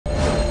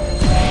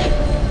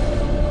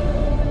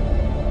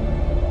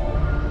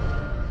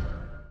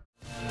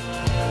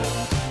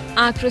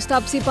Actress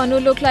Taapsee Pannu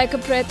looked like a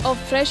breath of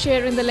fresh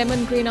air in the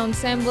lemon green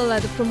ensemble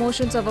at the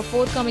promotions of a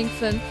forthcoming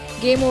film,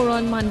 Game Over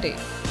on Monday.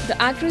 The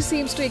actress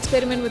seems to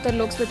experiment with her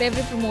looks with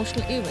every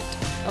promotional event.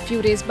 A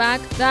few days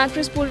back, the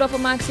actress pulled off a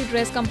maxi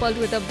dress coupled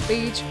with a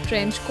beige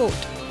trench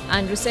coat.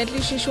 And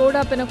recently, she showed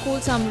up in a cool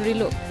summery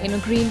look. In a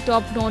green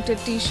top knotted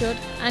t-shirt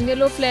and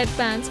yellow flared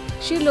pants,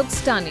 she looked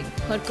stunning.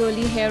 Her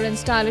curly hair and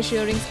stylish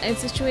earrings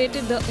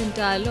accentuated the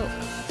entire look.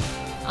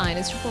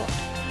 INS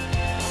report.